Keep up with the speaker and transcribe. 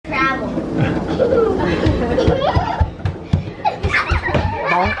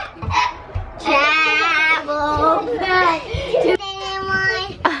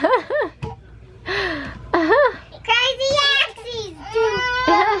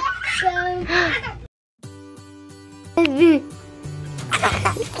Sweep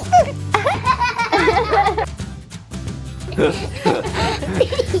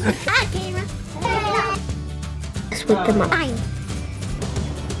them up. Hey,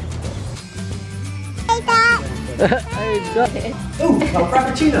 ooh, a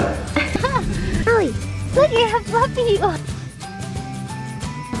frappuccino. Ollie, look at how fluffy you are.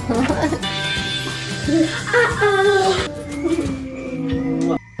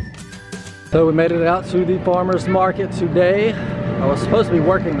 So we made it out to the farmer's market today. I was supposed to be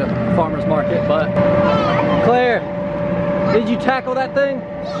working the farmer's market, but Claire, did you tackle that thing?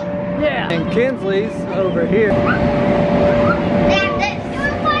 Yeah. And Kinsley's over here.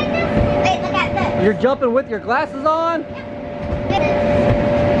 You're jumping with your glasses on?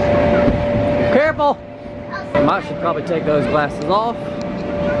 Careful! I should probably take those glasses off.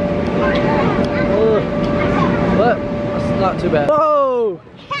 But it's not too bad. Whoa!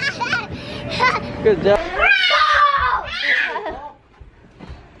 Good job.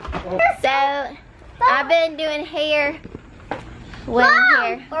 So, I've been doing hair. Wedding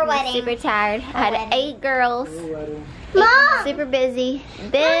hair. I'm super tired. I had 8 girls. Mom! Super busy.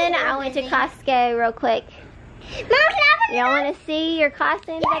 Then I went to Costco real quick. Y'all want to see your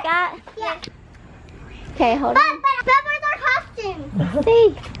costumes I got? Yeah. Okay, hold on. But where's our costumes?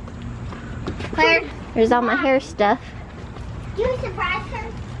 See. Claire, there's all my hair stuff. You surprise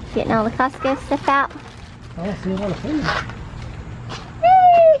her? Getting all the Costco stuff out. I don't see a lot of food.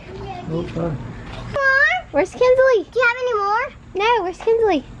 Okay. Where's Kinsley? Do you have any more? No, where's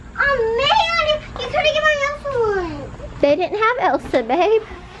Kinsley? Oh man, you could have given me Elsa one. They didn't have Elsa, babe.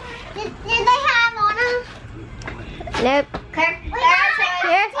 Did they have Anna? Nope. Claire,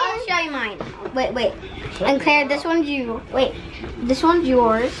 I'll show you mine. Wait. And Claire, this one's you. Wait, this one's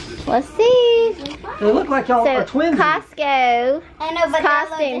yours. Let's see. They look like y'all are twins. Costco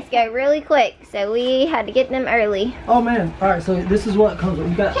costumes go really quick, so we had to get them early. Oh man! All right, so this is what comes with.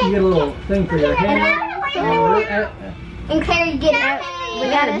 You get a little thing for your hair. And Claire, you get it. We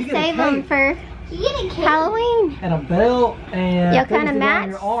gotta save them for Halloween. And a belt and y'all kind of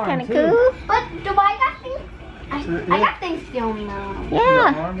match. Kind of cool. But do I got things? I got things still now.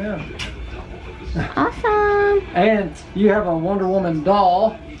 Yeah. Awesome. And you have a Wonder Woman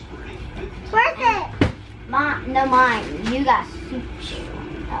doll. Where's it? Mine. You got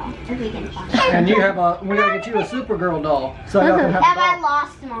if we can find it. And you have a. We gotta get you a Supergirl doll. So y'all can have a doll. I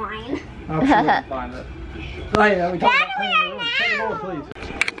lost mine. I'm sure we'll find it. Oh yeah, we talked about cleaning the room. Take the bowl, please.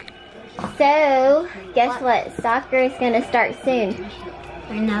 So, guess what? Soccer is gonna start soon.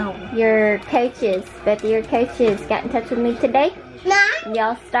 I know. Your coaches, both of your coaches got in touch with me today. No.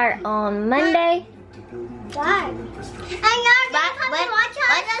 Y'all start on Monday. Why?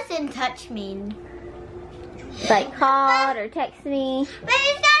 What does in touch mean? Like called or texted me. But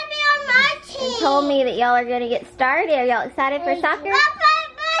it's gotta be on my team. And told me that y'all are gonna get started. Are y'all excited for soccer? But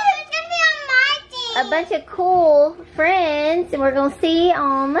who's gonna be on my team? A bunch of cool friends, and we're gonna see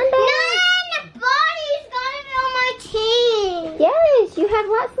on Monday. Nobody's gonna be on my team. Yes, you have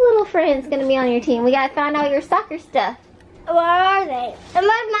lots of little friends gonna be on your team. We gotta find all your soccer stuff. Where are they? And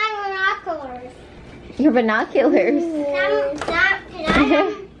where's my binoculars? Your binoculars.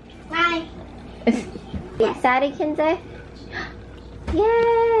 Excited, Kinsley?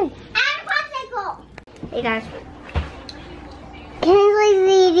 Yay! And popsicle. Hey guys. Kinsley's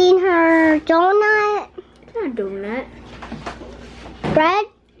eating her donut. It's not a donut. Bread?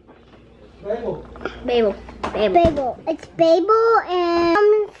 Babel. Babel. It's Babel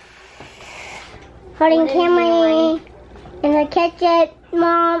and holding Camry and the ketchup.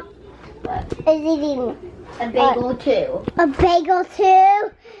 Mom is eating a bagel too. A bagel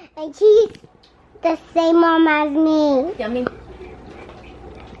too, and she's the same mom as me. Yummy.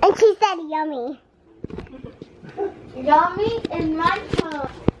 And she said yummy. Yummy in my tongue.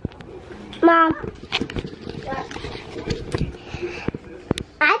 Mom.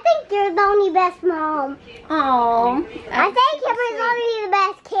 I think you're the only best mom. Oh. I think Kimberly's only the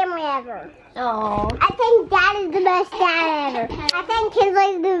best Camry ever. Oh. I think Dad is the best Dad ever. I think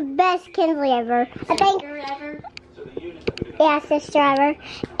Kinsley's the best Kinsley ever. I think yeah, sister ever. And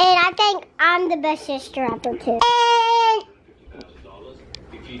I think I'm the best sister ever too.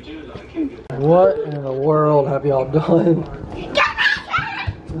 And What in the world have y'all done?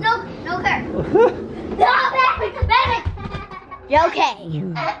 no, her. No, baby. You're okay.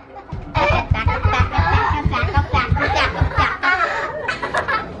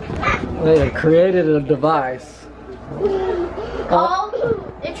 They have created a device. Called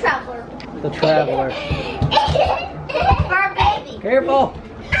the Traveler. The Traveler. For a baby. Careful.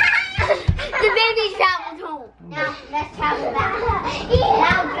 The baby travels home. Now, let's travel back.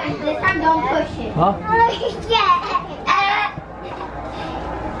 Now, this don't push it. Huh? Yeah.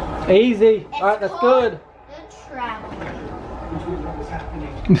 Easy. All right, that's good. Travel.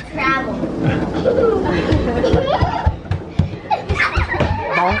 Travel.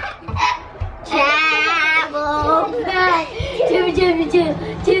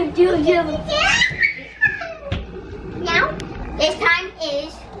 Now, this time is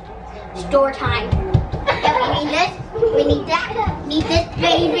store time. Yeah, we need this. We need that. Need this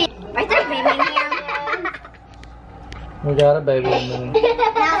baby. Right there, baby in here. We got a baby in there.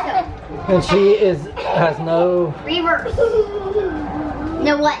 Now go. And she has no Reverse.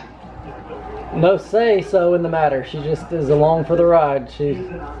 No what? no say so in the matter. She just is along for the ride.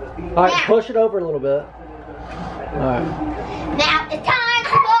 All right, push it over a little bit. All right. Now it's time to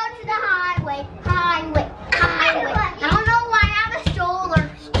go to the highway. Highway. Highway. I don't know why I have a shoulder.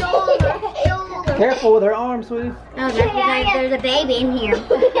 Careful with her arm, sweetie. No, that's because there's a baby in here.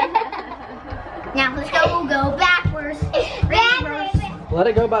 Now let's go backwards. Reverse. Let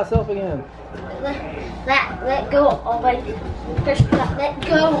it go by itself again. Let go. Oh wait. Let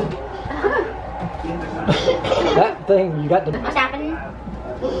go. That thing, you got to. What's happening?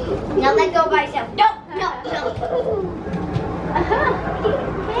 Now let go by itself. No.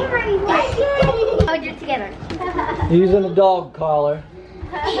 Hold it together. Using a dog collar.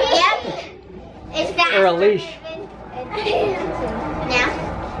 Yep. It's that. Or a leash. Now.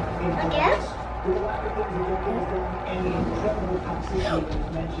 Yes.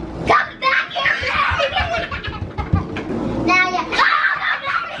 Come back here, baby. Now, yeah.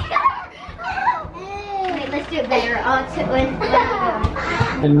 Wait, let's do it better.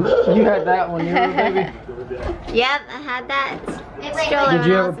 And you had that when you were a baby? Yep, I had that. Wait, stroller Did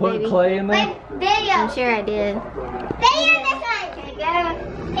you when I ever was a put baby. clay in there? Wait, video. I'm sure I did. Video this one.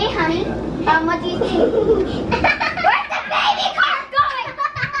 Hey, honey. What do you think? Where's the baby car going?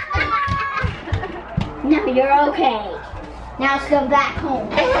 No, you're okay. Now let's go back home.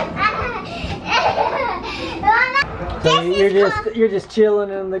 So you're just chilling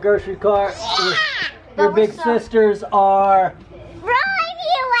in the grocery cart. Your big sisters are. Run,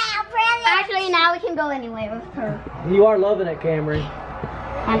 you out, brother. Actually, now we can go anywhere with her. You are loving it, Camry.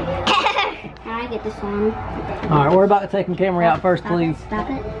 Can I get this one? All right, we're about to take Camry out first, please. Stop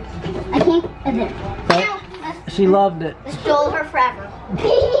it. I can't. She loved it. Let's stroll her forever.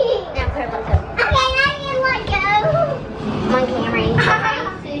 Now put her back up. Okay, now you let go. Come on, Camry.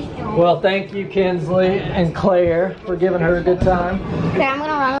 Well, thank you, Kinsley and Claire, for giving her a good time. Okay, I'm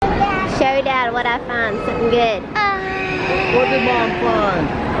gonna run. Show Dad what I find, something good. What did Mom find?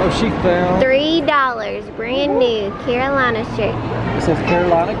 Oh, she found. $3, brand new Carolina shirt. It says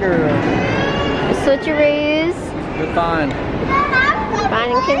Carolina Girl. Switcheroos. Good find.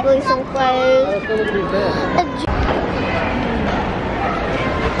 Finding Kinsley some clothes. Oh, it's gonna be bad.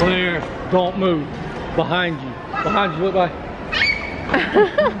 Claire, don't move. Behind you. Behind you, look by.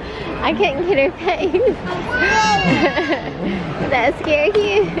 I couldn't get her face. That scared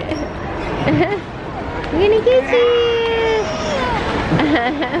you? I'm gonna get you.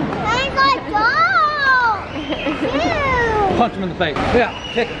 I'm gonna go. Punch him in the face. Yeah,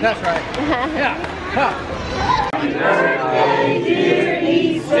 kick it. That's right. Yeah. Ha.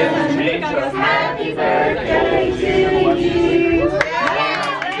 Happy birthday to you.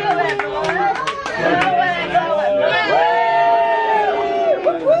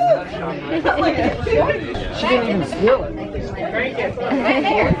 She didn't even steal it.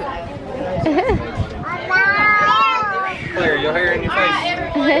 Claire, your hair in your face.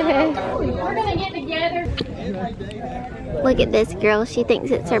 We're gonna get together. Look at this girl. She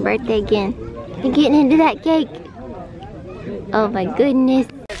thinks it's her birthday again. You're getting into that cake. Oh my goodness.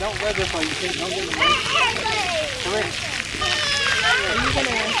 Don't grab this one. You can't. Don't get it. Come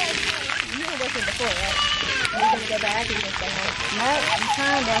here. You were working before, right? You're gonna go back and just go home? No, I'm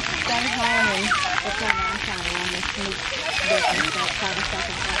trying to stay home and that's why I'm trying to run this new business. Don't try to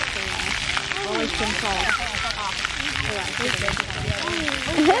second back there. Always control.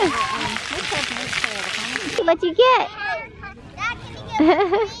 What you get?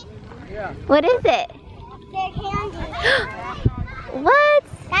 What is it? What?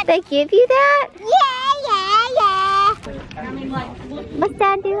 They give you that? Yeah. What's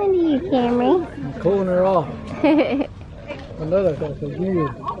Dad doing to you, Camry? Cooling her off. Another thing for you.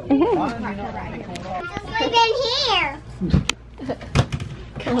 Sleep in here.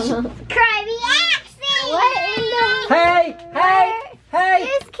 Crazy accent. What in the... Hey!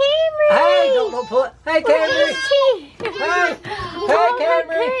 It's Camry! Hey! Don't pull it. Hey, Where Camry! is she? Hey! Oh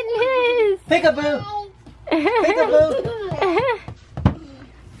Camry! my Peekaboo! goodness!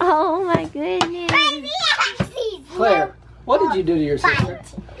 Oh my goodness! Crazy accent. Claire, What did you do to your sister?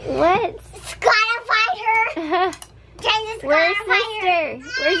 What? Gotta fight her. Where's sister?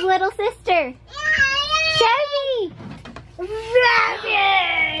 Where's little sister? Show me. There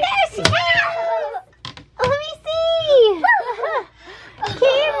she is. Let me see.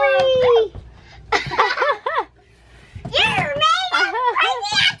 Camry. You're made of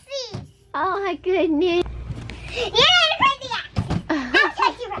crazy axes. Oh my goodness. You're made of crazy axes. I'll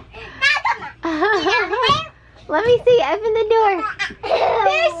take you right. Now come on. Let me see. Open the door.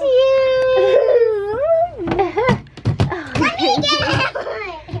 There she is. Let me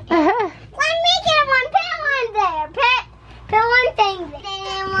get one. Put one there. Put one thing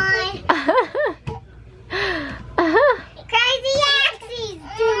there. Crazy axes.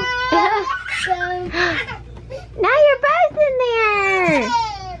 Now you're both in there.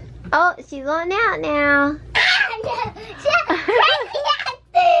 Oh, she's on out now.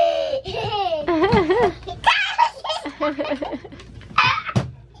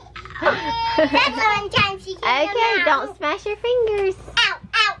 That's one time she came Okay, out. don't smash your fingers. Ow,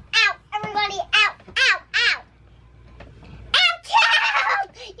 ow, ow. Everybody, ow, ow, ow. Ouch, ow.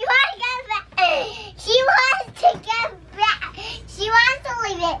 You want to go back? She wants to go back. She wants to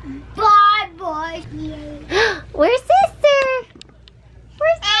leave it. Bye, boy. Where's sister?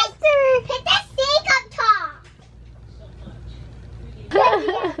 Where's sister? Put the steak up top.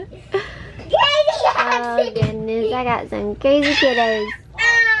 Crazy Oh axes. goodness, I got some crazy kiddos.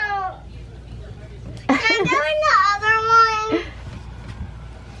 Ow. Can I go in the other one?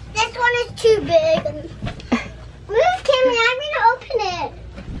 This one is too big. Move, Kimmy. I'm going to open it.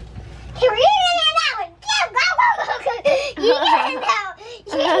 Here, you get in that one. Go, go, go, go. You get in that one.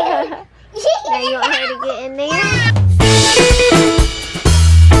 You get in